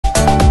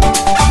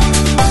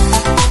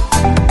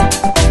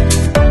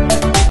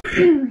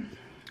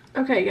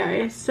Okay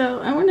guys, so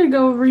I want to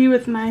go over you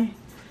with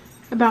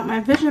about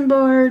my vision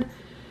board,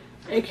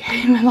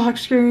 aka my lock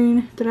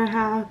screen that I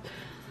have.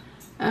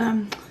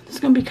 It's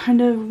gonna be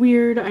kind of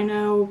weird, I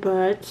know,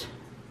 but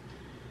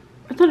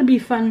I thought it'd be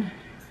fun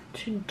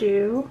to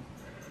do.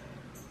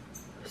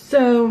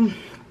 So,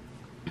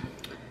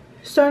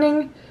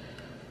 starting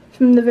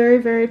from the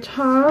very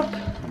top.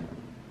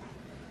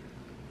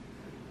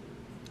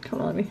 Come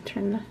on, let me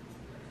turn the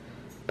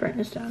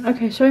brightness down.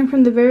 Okay, starting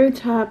from the very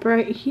top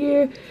right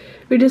here,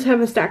 we just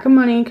have a stack of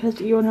money because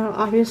you know,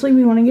 obviously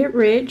we want to get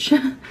rich.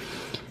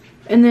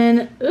 And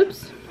then,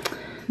 oops,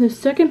 the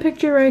second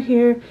picture right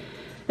here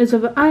is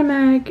of an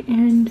iMac,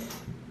 and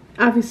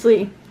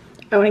obviously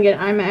I want to get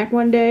an iMac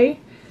one day.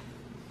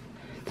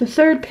 The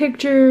third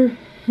picture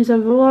is a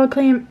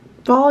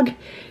vlog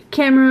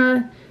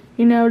camera,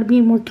 you know, to be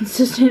more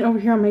consistent over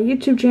here on my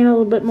YouTube channel a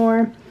little bit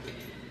more.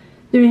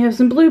 Then we have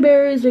some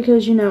blueberries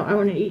because, you know, I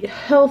want to eat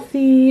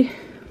healthy.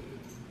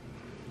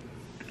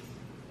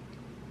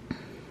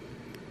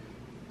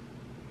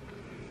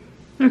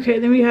 Okay,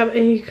 then we have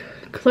a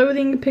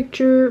clothing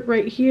picture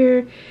right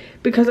here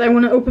because I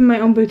want to open my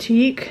own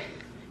boutique.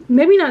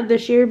 Maybe not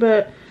this year,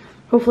 but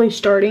hopefully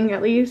starting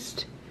at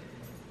least.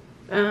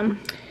 And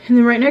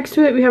then right next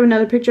to it, we have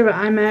another picture of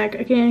an iMac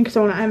again because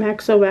I want an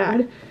iMac so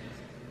bad.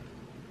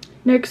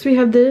 Next, we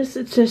have this.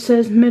 It just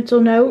says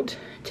mental note,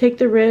 take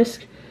the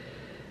risk.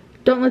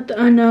 Don't let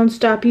the unknown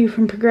stop you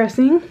from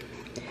progressing.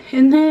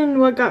 And then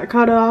what got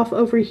cut off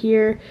over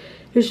here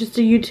is just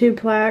a YouTube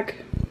plaque.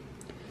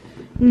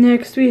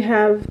 Next we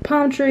have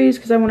palm trees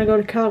because I want to go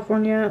to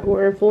California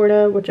or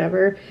Florida,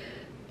 whichever.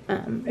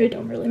 It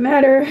don't really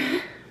matter.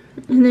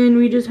 And then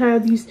we just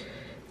have these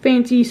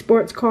fancy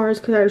sports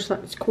cars because I just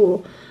thought it's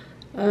cool.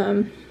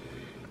 Then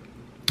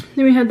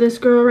we have this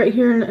girl right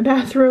here in a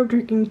bathrobe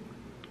drinking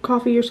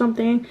coffee or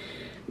something.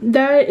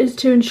 That is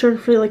to ensure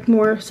for like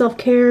more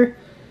self-care.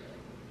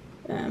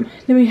 Then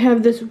we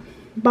have this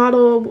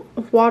bottle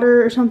of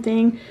water or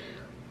something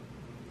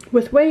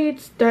with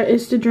weights. That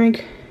is to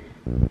drink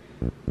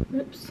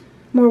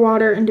more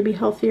water and to be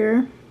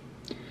healthier.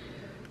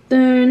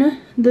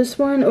 Then this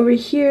one over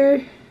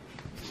here.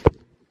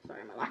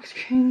 Sorry, my lock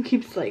screen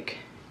keeps like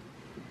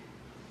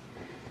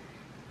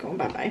going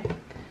bye-bye.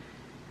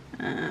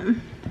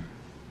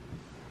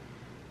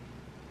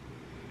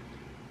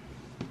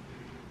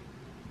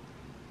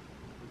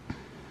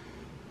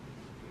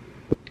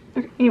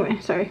 Anyway,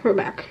 sorry, we're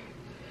back.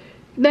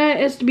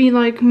 That is to be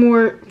like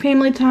more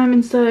family time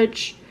and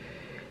such.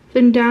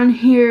 Then down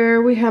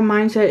here we have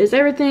mindset is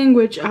everything,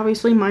 which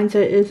obviously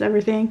mindset is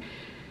everything.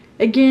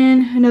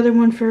 Again, another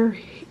one for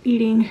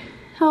eating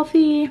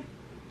healthy.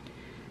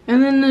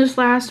 And then this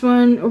last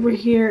one over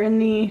here in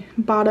the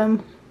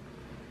bottom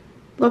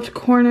left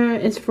corner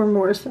is for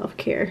more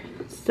self-care.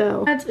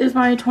 So that is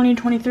my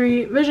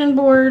 2023 vision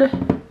board.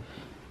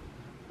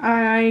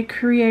 I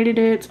created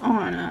it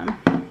on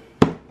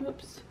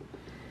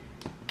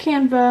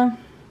Canva.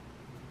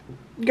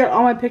 Got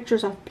all my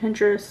pictures off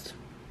Pinterest.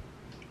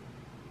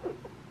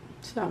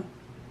 So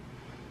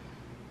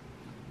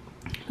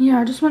yeah,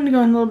 I just wanted to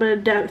go in a little bit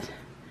of depth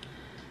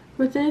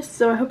with this.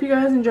 So I hope you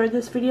guys enjoyed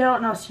this video,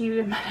 and I'll see you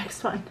in my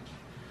next one.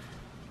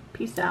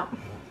 Peace out.